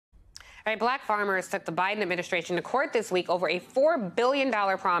All right, black farmers took the Biden administration to court this week over a $4 billion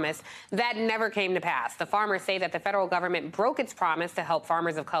promise that never came to pass. The farmers say that the federal government broke its promise to help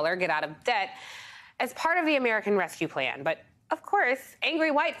farmers of color get out of debt as part of the American Rescue Plan. But of course, angry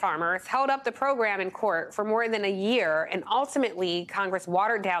white farmers held up the program in court for more than a year, and ultimately Congress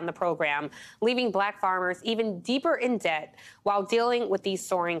watered down the program, leaving black farmers even deeper in debt while dealing with these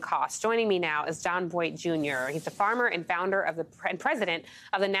soaring costs. Joining me now is John Boyd Jr. He's the farmer and founder of and president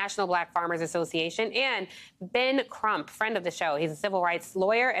of the National Black Farmers Association, and Ben Crump, friend of the show. He's a civil rights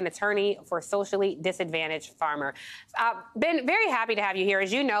lawyer and attorney for socially disadvantaged farmer. Ben, very happy to have you here.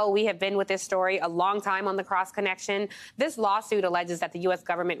 As you know, we have been with this story a long time on the Cross Connection. This lawsuit alleges that the U.S.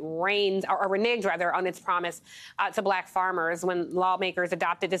 government reneged on its promise to black farmers when lawmakers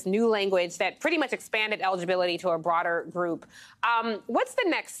adopted this new language that pretty much expanded eligibility to a broader group. What's the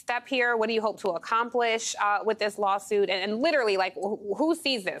next step here? What do you hope to accomplish with this lawsuit? And literally, like, who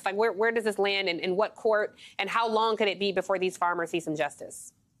sees this? Like, where does this land, and in what court? And how long could it be before these farmers see some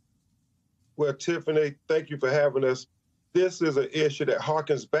justice? Well, Tiffany, thank you for having us. This is an issue that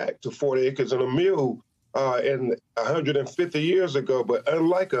harkens back to 40 acres and a mule in 150 years ago. But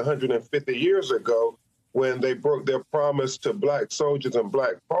unlike 150 years ago, when they broke their promise to black soldiers and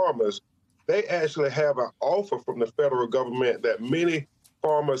black farmers, they actually have an offer from the federal government that many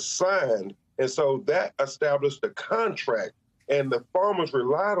farmers signed. And so that established a contract, and the farmers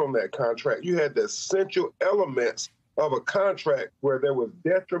relied on that contract. You had the essential elements of a contract where there was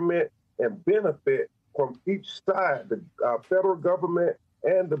detriment and benefit from each side, the federal government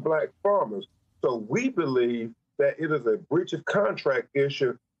and the black farmers. So we believe that it is a breach of contract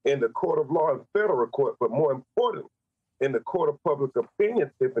issue in the court of law and federal court, but more importantly, in the court of public opinion,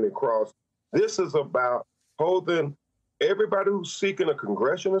 Tiffany Cross. This is about holding everybody who's seeking a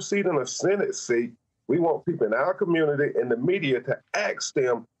congressional seat and a Senate seat. We want people in our community and the media to ask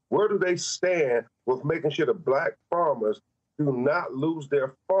them, where do they stand with making sure the black farmers do not lose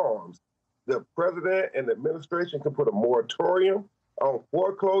their farms? The president and the administration can put a moratorium on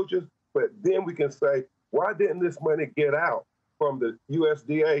foreclosures, but then we can say, why didn't this money get out from the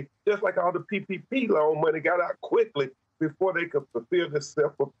USDA, just like all the PPP loan money got out quickly before they could fulfill this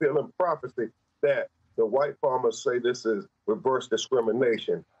self-fulfilling prophecy that the white farmers say this is reverse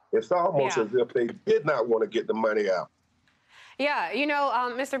discrimination. It's almost as if they did not want to get the money out. Yeah, you know,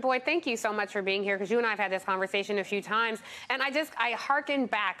 Mr. Boyd, thank you so much for being here, because you and I have had this conversation a few times, and I hearken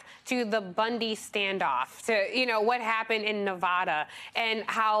back to the Bundy standoff, to, you know, what happened in Nevada, and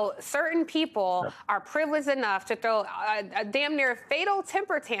how certain people are privileged enough to throw a damn near fatal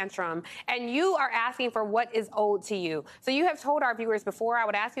temper tantrum, and you are asking for what is owed to you. So you have told our viewers before. I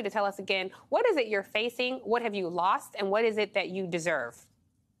would ask you to tell us again, what is it you're facing, what have you lost, and what is it that you deserve?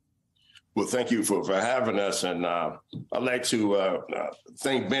 Well, thank you for having us. And I'd like to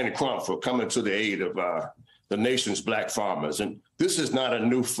thank Ben Crump for coming to the aid of the nation's black farmers. And this is not a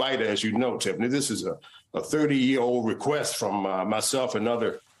new fight, as you know, Tiffany. This is a 30-year-old request from myself and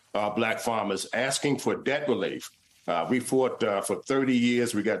other black farmers asking for debt relief. We fought for 30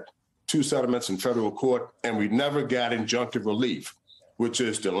 years. We got 2 settlements in federal court, and we never got injunctive relief, which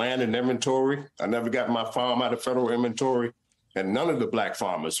is the land and inventory. I never got my farm out of federal inventory, and none of the black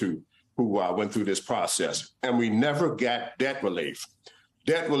farmers who went through this process. And we never got debt relief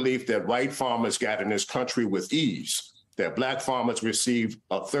that white farmers got in this country with ease, that black farmers received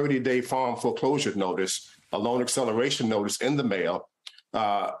a 30-day farm foreclosure notice, a loan acceleration notice in the mail,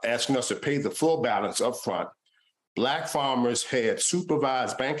 asking us to pay the full balance up front. Black farmers had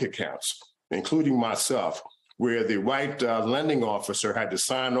supervised bank accounts, including myself, where the white lending officer had to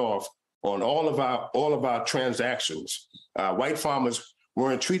sign off on all of our transactions. White farmers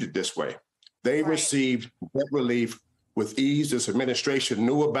weren't treated this way. They received debt relief with ease. This administration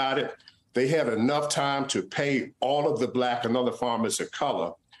knew about it. They had enough time to pay all of the black and other farmers of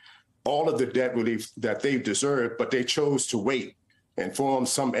color all of the debt relief that they deserved, but they chose to wait and form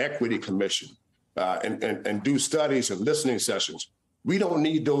some equity commission and do studies and listening sessions. We don't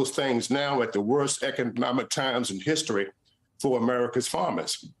need those things now at the worst economic times in history for America's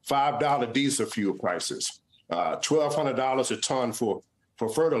farmers. $5 diesel fuel prices, $1,200 a ton for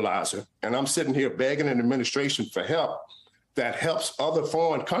fertilizer. And I'm sitting here begging an administration for help that helps other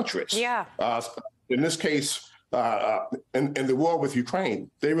foreign countries. Yeah. In this case, in the war with Ukraine,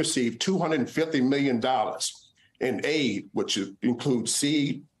 they received $250 million in aid, which includes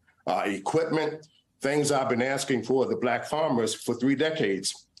seed, equipment, things I've been asking for the black farmers for 3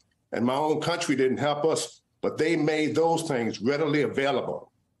 decades. And my own country didn't help us, but they made those things readily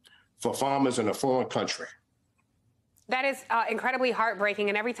available for farmers in a foreign country. That is incredibly heartbreaking,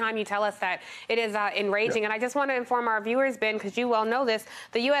 and every time you tell us that, it is enraging. And I just want to inform our viewers, Ben, because you well know this,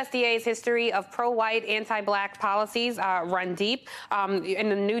 the USDA's history of pro-white, anti-black policies run deep. In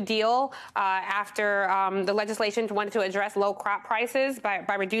the New Deal, after the legislation wanted to address low crop prices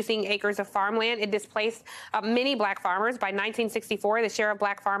by reducing acres of farmland, it displaced many black farmers. By 1964, the share of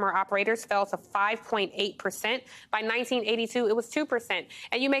black farmer operators fell to 5.8%. By 1982, it was 2%.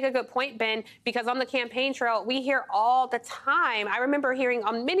 And you make a good point, Ben, because on the campaign trail, we hear all the time. I remember hearing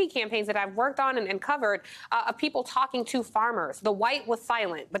on many campaigns that I've worked on and covered of people talking to farmers. The white was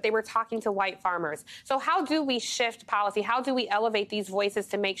silent, but they were talking to white farmers. So how do we shift policy? How do we elevate these voices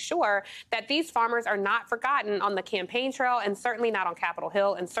to make sure that these farmers are not forgotten on the campaign trail, and certainly not on Capitol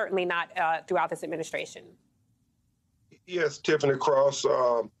Hill, and certainly not throughout this administration? Yes, Tiffany Cross.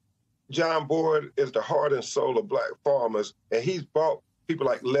 John Boyd is the heart and soul of black farmers, and he's brought people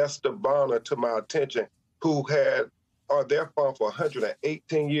like Lester Bonner to my attention, who had their farm for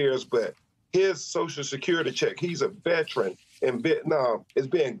 118 years, but his Social Security check, he's a veteran in Vietnam, is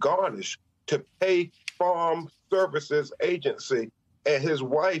being garnished to pay Farm Services Agency. And his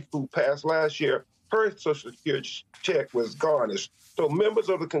wife, who passed last year, her Social Security check was garnished. So members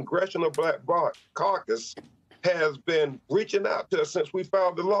of the Congressional Black Caucus has been reaching out to us since we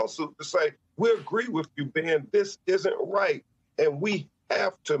filed the lawsuit to say, we agree with you, Ben, this isn't right. And we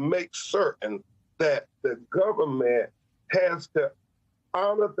have to make certain that the government has to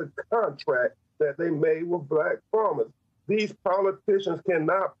honor the contract that they made with black farmers. These politicians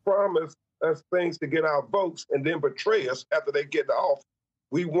cannot promise us things to get our votes and then betray us after they get to office.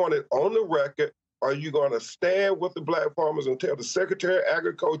 We want it on the record. Are you going to stand with the black farmers and tell the Secretary of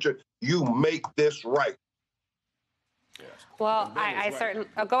Agriculture, you make this right? Yes. Well, I certainly...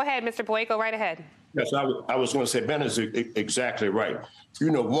 go ahead, Mr. Boyd. Go right ahead. Yes, I was going to say, Ben is exactly right.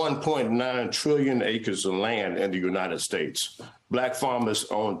 1.9 trillion acres of land in the United States. Black farmers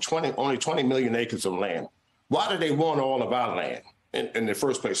own only 20 million acres of land. Why do they want all of our land? In the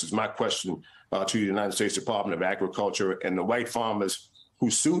first place is my question to the United States Department of Agriculture and the white farmers who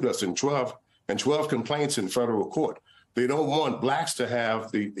sued us in 12 complaints in federal court. They don't want blacks to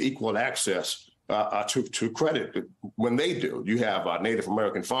have the equal access to credit when they do. You have Native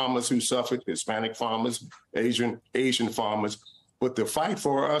American farmers who suffered, Hispanic farmers, Asian farmers. But the fight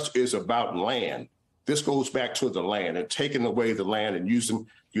for us is about land. This goes back to the land and taking away the land and using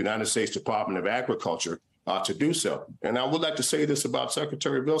the United States Department of Agriculture to do so. And I would like to say this about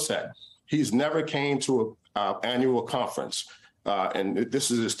Secretary Vilsack. He's never came to an annual conference. And this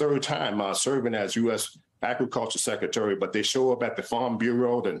is his third time serving as U.S. Agriculture Secretary, but they show up at the Farm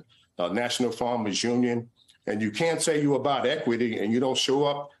Bureau and National Farmers Union. And you can't say you're about equity and you don't show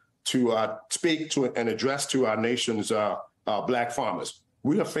up to speak to and address to our nation's black farmers.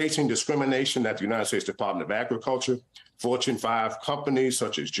 We are facing discrimination at the United States Department of Agriculture. Fortune 5 companies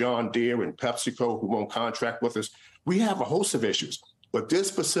such as John Deere and PepsiCo who won't contract with us. We have a host of issues, but this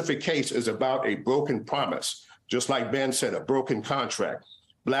specific case is about a broken promise. Just like Ben said, a broken contract.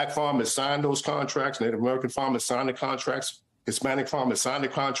 Black farmers signed those contracts, Native American farmers signed the contracts, Hispanic farmers signed the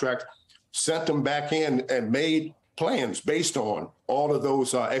contract, sent them back in and made plans based on all of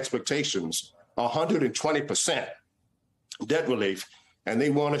those expectations, 120% debt relief, and they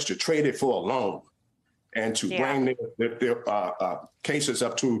want us to trade it for a loan and to bring their cases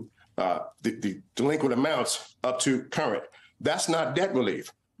up to the delinquent amounts up to current. That's not debt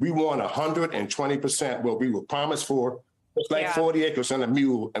relief. We want 120% what we were promised for. It's like 40 acres and a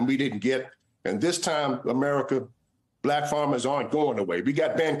mule, and we didn't get. And this time, America, black farmers aren't going away. We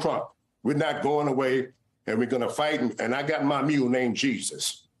got Ben Crump. We're not going away, and we're going to fight. And I got my mule named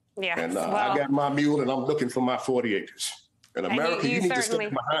Jesus. Yeah. And I got my mule, and I'm looking for my 40 acres. And America, you need to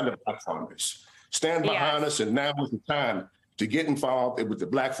stand behind the black farmers. Stand behind us, and now is the time to get involved with the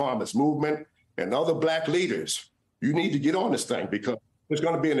black farmers movement and other black leaders. You need to get on this thing because there's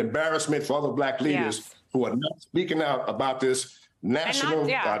going to be an embarrassment for other black leaders who are not speaking out about this national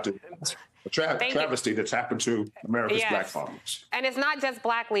travesty that's happened to America's black farmers. And it's not just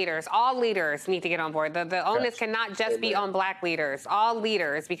black leaders. All leaders need to get on board. The onus cannot just be on black leaders. All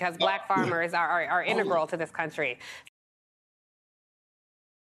leaders, because black farmers are integral to this country.